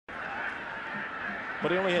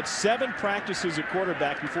but he only had 7 practices at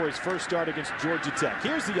quarterback before his first start against Georgia Tech.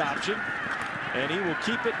 Here's the option, and he will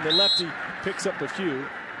keep it, and the lefty picks up a few.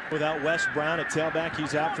 Without Wes Brown at tailback,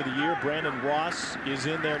 he's out for the year. Brandon Ross is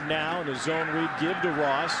in there now, and the zone read give to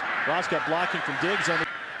Ross. Ross got blocking from Diggs on the.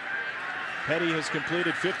 Petty has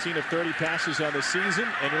completed 15 of 30 passes on the season,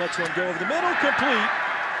 and he lets one go over the middle, complete,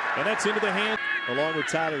 and that's into the hand, along with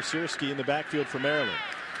Tyler Searski in the backfield for Maryland.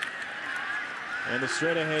 And the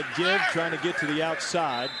straight ahead give, trying to get to the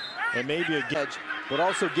outside, and maybe a edge, but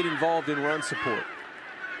also get involved in run support.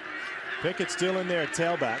 Pickett still in there at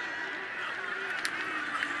tailback.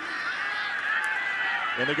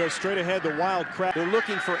 And they go straight ahead, the wild crowd. They're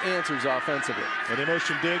looking for answers offensively. And they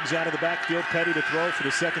motion Diggs out of the backfield, Petty to throw for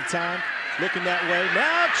the second time. Looking that way,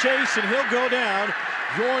 now Chase, and he'll go down.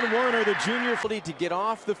 Bjorn Werner, the junior. To get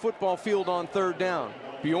off the football field on 3rd down.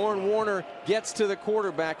 Bjorn Werner gets to the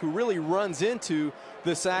quarterback, who really runs into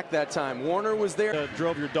the sack that time. Warner was there.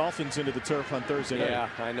 Drove your Dolphins into the turf on Thursday night. Yeah,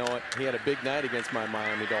 I know it. He had a big night against my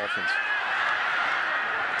Miami Dolphins.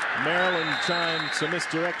 Maryland trying some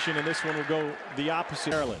misdirection, and this one will go the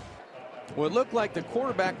opposite. Maryland. Well, it looked like the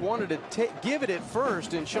quarterback wanted to give it at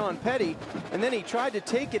first in Sean Petty, and then he tried to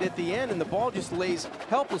take it at the end, and the ball just lays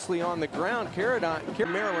helplessly on the ground. Carradine,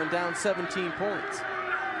 Maryland down 17 points.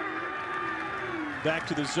 Back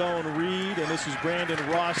to the zone read, and this is Brandon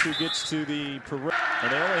Ross who gets to the perimeter.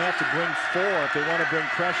 And they only have to bring 4 if they want to bring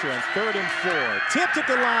pressure on 3rd and 4. Tipped at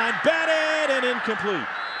the line, batted, and incomplete.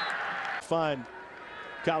 Fine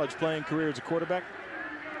college playing career as a quarterback.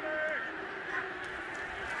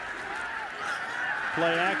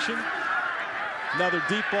 Play action. Another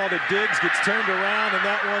deep ball to Diggs, gets turned around, and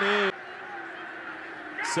that one is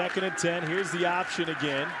 2nd and 10. Here's the option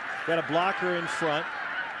again. Got a blocker in front.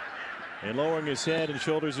 And lowering his head and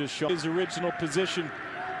shoulders his original position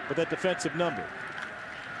with that defensive number.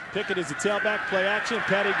 Pickett is the tailback, play action.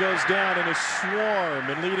 Petty goes down in a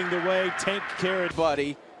swarm, and leading the way, Tank Carradine.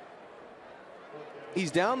 Buddy,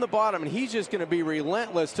 he's down the bottom, and he's just going to be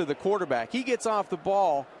relentless to the quarterback. He gets off the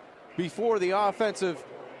ball before the offensive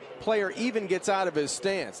player even gets out of his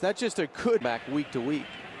stance. That's just a good back week to week.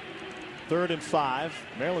 3rd and 5.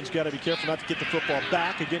 Maryland's got to be careful not to get the football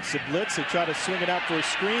back against the blitz. They try to swing it out for a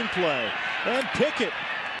screen play. And Pickett.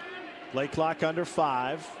 Play clock under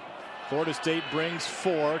 5. Florida State brings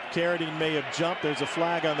 4. Carradine may have jumped. There's a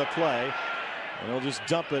flag on the play. And he'll just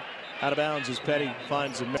dump it out of bounds as Petty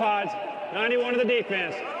finds him. 91 of the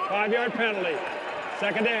defense. 5-yard penalty.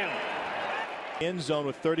 2nd down. End zone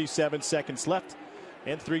with 37 seconds left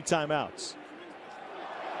and 3 timeouts.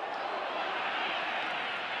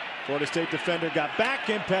 Florida State defender got back,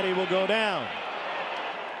 and Petty will go down.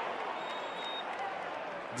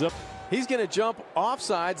 He's going to jump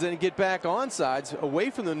offsides and get back onsides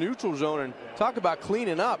away from the neutral zone, and talk about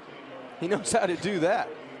cleaning up. He knows how to do that.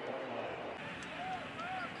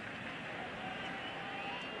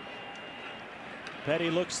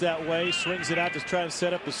 Petty looks that way, swings it out to try to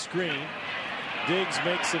set up a screen. Diggs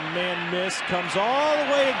makes a man miss, comes all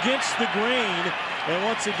the way against the grain, and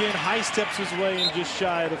once again high steps his way in just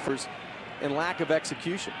shy of the first. And lack of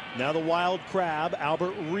execution. Now the wild crab,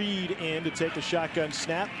 Albert Reed, in to take the shotgun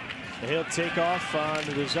snap. And he'll take off on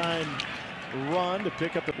the design run to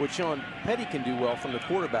pick up the. What Sean Petty can do well from the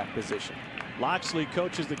quarterback position. Loxley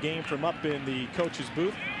coaches the game from up in the coach's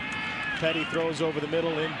booth. Petty throws over the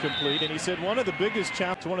middle, incomplete, and he said one of the biggest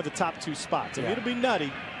challenges to one of the top 2 spots. I mean, it'll be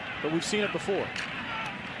nutty, but we've seen it before.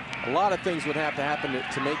 A lot of things would have to happen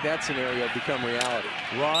to make that scenario become reality.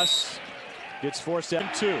 Ross gets forced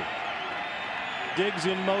out 2. Diggs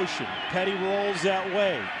in motion. Petty rolls that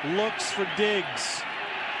way. Looks for Diggs.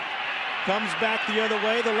 Comes back the other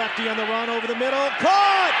way. The lefty on the run over the middle.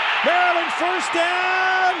 Caught! Maryland 1st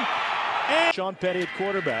down! And Sean Petty at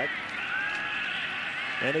quarterback.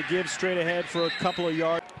 And it gives straight ahead for a couple of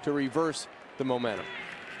yards to reverse the momentum.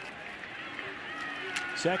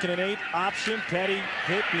 2nd and 8 option. Petty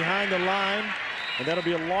hit behind the line, and that'll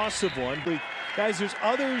be a loss of 1. Guys, there's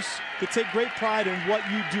others that take great pride in what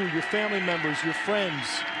you do, your family members, your friends,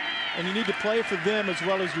 and you need to play for them as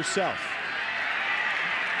well as yourself.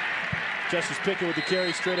 Justice Pickett with the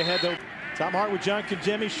carry straight ahead, though. Tom Hart with John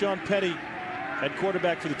Kajemi, Sean Petty at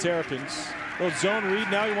quarterback for the Terrapins. Little zone read,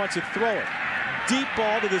 now he wants to throw it. Deep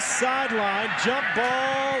ball to the sideline, jump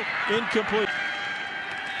ball, incomplete.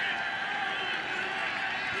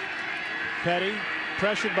 Petty,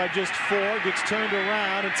 pressured by just 4, gets turned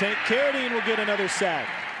around, and Tank Carradine will get another sack.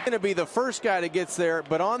 Going to be the first guy that gets there,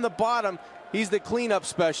 but on the bottom, he's the cleanup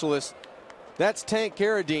specialist. That's Tank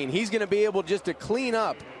Carradine. He's going to be able just to clean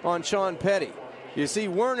up on Sean Petty. You see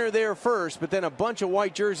Werner there first, but then a bunch of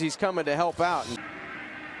white jerseys coming to help out.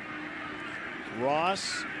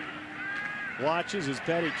 Ross watches as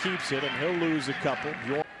Petty keeps it, and he'll lose a couple.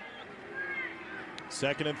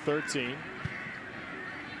 2nd and 13.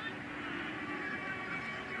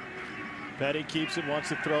 Petty keeps it, wants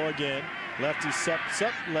to throw again. Lefty steps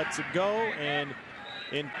up, lets it go, and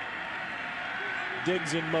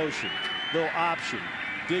Diggs in motion. Little option.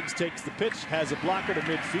 Diggs takes the pitch, has a blocker to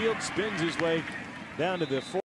midfield, spins his way down to the